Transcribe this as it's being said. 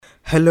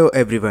Hello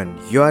everyone,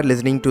 you are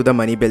listening to the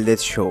Money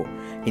Builders Show.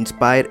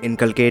 Inspire,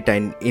 inculcate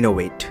and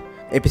innovate.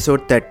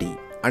 Episode 30.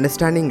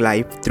 Understanding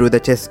life through the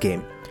chess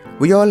game.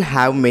 We all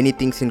have many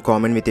things in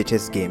common with a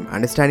chess game.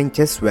 Understanding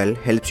chess well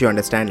helps you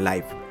understand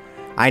life.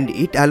 And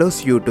it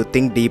allows you to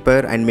think deeper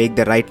and make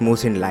the right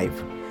moves in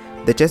life.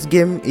 The chess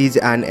game is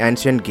an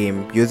ancient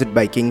game used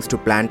by kings to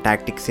plan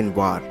tactics in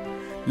war.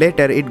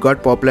 Later it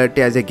got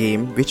popularity as a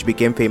game which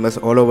became famous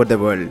all over the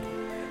world.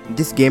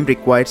 This game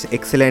requires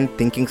excellent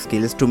thinking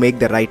skills to make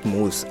the right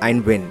moves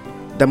and win.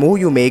 The move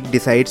you make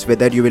decides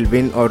whether you will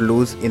win or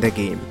lose in the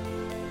game.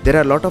 There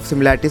are a lot of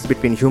similarities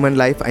between human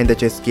life and the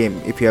chess game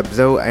if you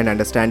observe and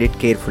understand it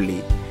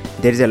carefully.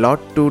 There is a lot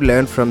to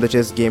learn from the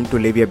chess game to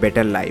live a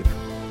better life.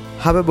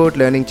 How about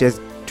learning chess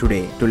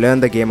today to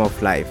learn the game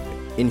of life?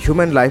 In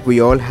human life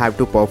we all have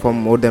to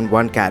perform more than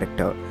one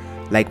character.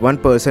 Like one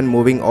person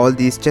moving all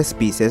these chess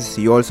pieces,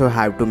 you also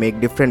have to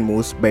make different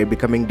moves by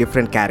becoming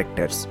different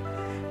characters.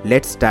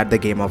 Let's start the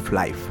game of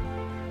life.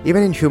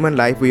 Even in human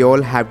life, we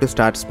all have to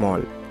start small,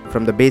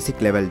 from the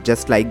basic level,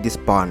 just like this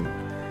pawn.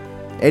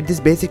 At this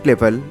basic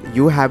level,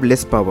 you have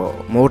less power,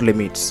 more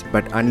limits,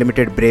 but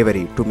unlimited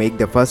bravery to make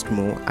the first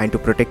move and to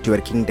protect your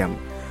kingdom.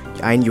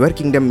 And your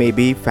kingdom may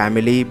be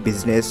family,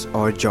 business,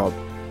 or job.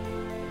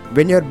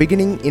 When you are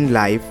beginning in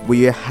life,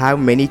 we have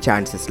many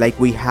chances, like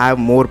we have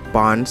more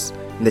pawns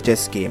in the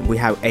chess game. We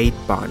have 8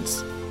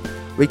 pawns.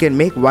 We can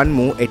make one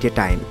move at a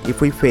time. If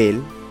we fail,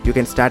 you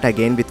can start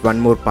again with one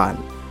more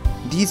pawn.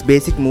 These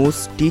basic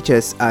moves teach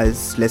us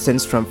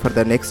lessons for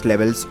the next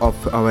levels of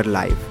our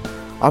life.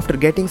 After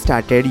getting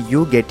started,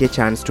 you get a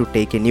chance to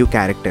take a new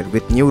character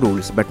with new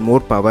rules but more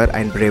power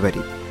and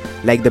bravery,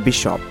 like the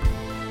bishop.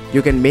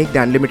 You can make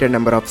the unlimited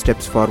number of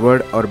steps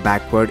forward or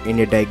backward in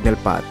a diagonal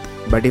path.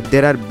 But if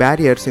there are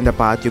barriers in the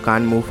path, you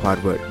can't move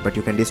forward, but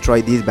you can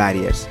destroy these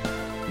barriers.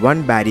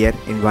 One barrier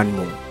in one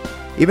move.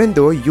 Even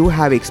though you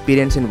have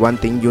experience in one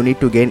thing, you need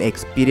to gain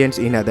experience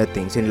in other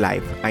things in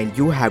life, and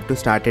you have to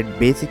start at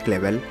basic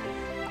level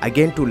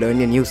again to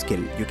learn a new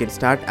skill. You can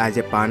start as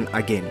a pawn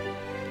again.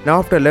 Now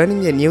after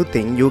learning a new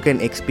thing, you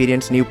can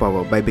experience new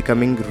power by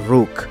becoming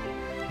rook,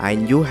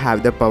 and you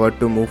have the power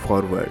to move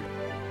forward,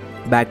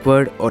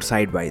 backward or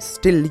sideways.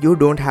 Still, you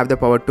don't have the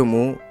power to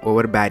move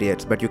over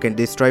barriers, but you can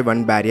destroy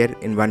one barrier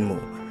in one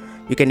move.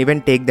 You can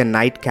even take the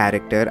knight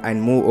character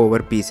and move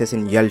over pieces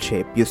in L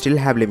shape. You still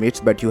have limits,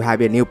 but you have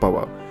a new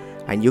power,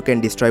 and you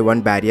can destroy one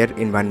barrier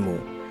in one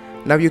move.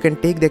 Now you can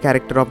take the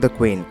character of the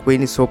queen.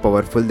 Queen is so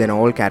powerful than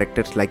all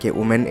characters, like a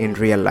woman in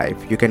real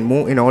life. You can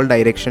move in all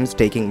directions,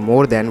 taking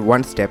more than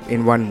one step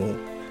in one move,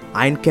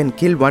 and can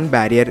kill one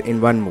barrier in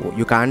one move.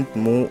 You can't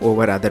move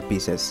over other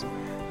pieces.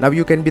 Now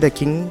you can be the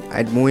king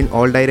and move in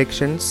all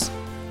directions,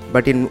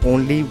 but in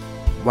only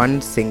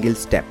one single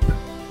step.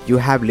 You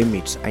have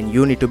limits and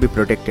you need to be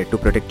protected to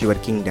protect your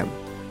kingdom.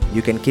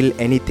 You can kill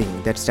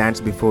anything that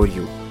stands before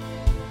you.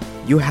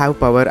 You have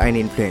power and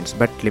influence,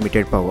 but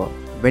limited power.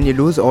 When you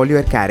lose all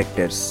your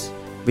characters,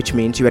 which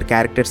means your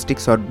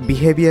characteristics or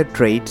behavior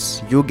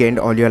traits you gained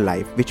all your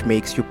life, which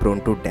makes you prone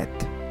to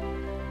death.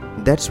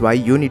 That's why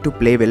you need to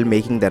play well,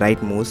 making the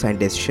right moves and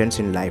decisions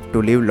in life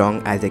to live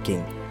long as a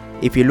king.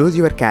 If you lose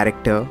your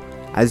character,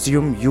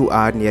 assume you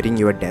are nearing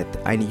your death,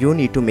 and you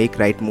need to make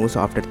right moves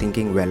after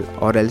thinking well,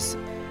 or else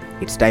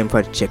it's time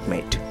for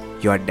checkmate.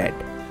 You are dead.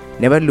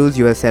 Never lose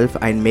yourself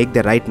and make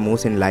the right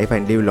moves in life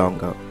and live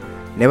longer.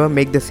 Never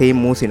make the same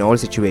moves in all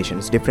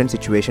situations. Different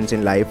situations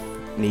in life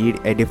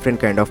need a different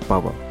kind of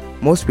power.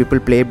 Most people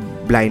play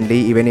blindly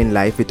even in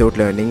life without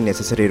learning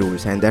necessary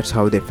rules, and that's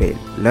how they fail.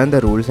 Learn the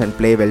rules and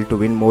play well to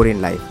win more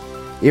in life.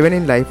 Even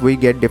in life we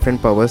get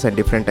different powers and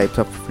different types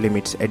of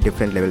limits at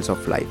different levels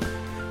of life.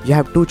 You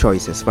have 2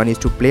 choices. One is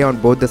to play on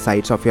both the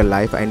sides of your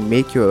life and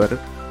make your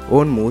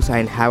own moves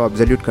and have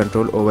absolute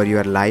control over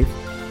your life,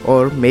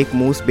 or make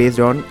moves based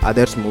on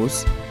others'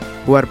 moves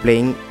who are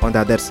playing on the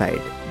other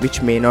side,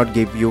 which may not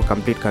give you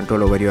complete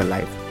control over your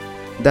life.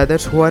 The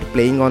others who are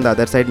playing on the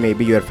other side may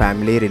be your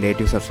family,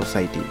 relatives or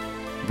society.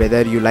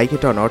 Whether you like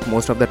it or not,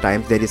 most of the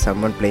times there is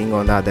someone playing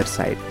on the other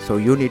side. So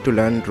you need to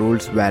learn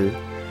rules well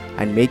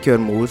and make your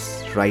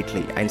moves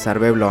rightly and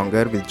survive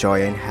longer with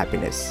joy and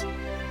happiness.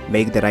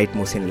 Make the right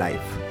moves in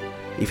life.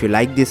 If you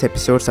like this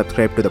episode,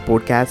 subscribe to the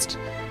podcast.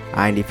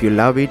 And if you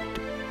love it,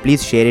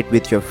 please share it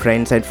with your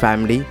friends and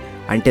family.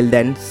 Until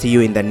then, see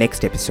you in the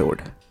next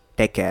episode.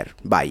 Take care.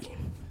 Bye.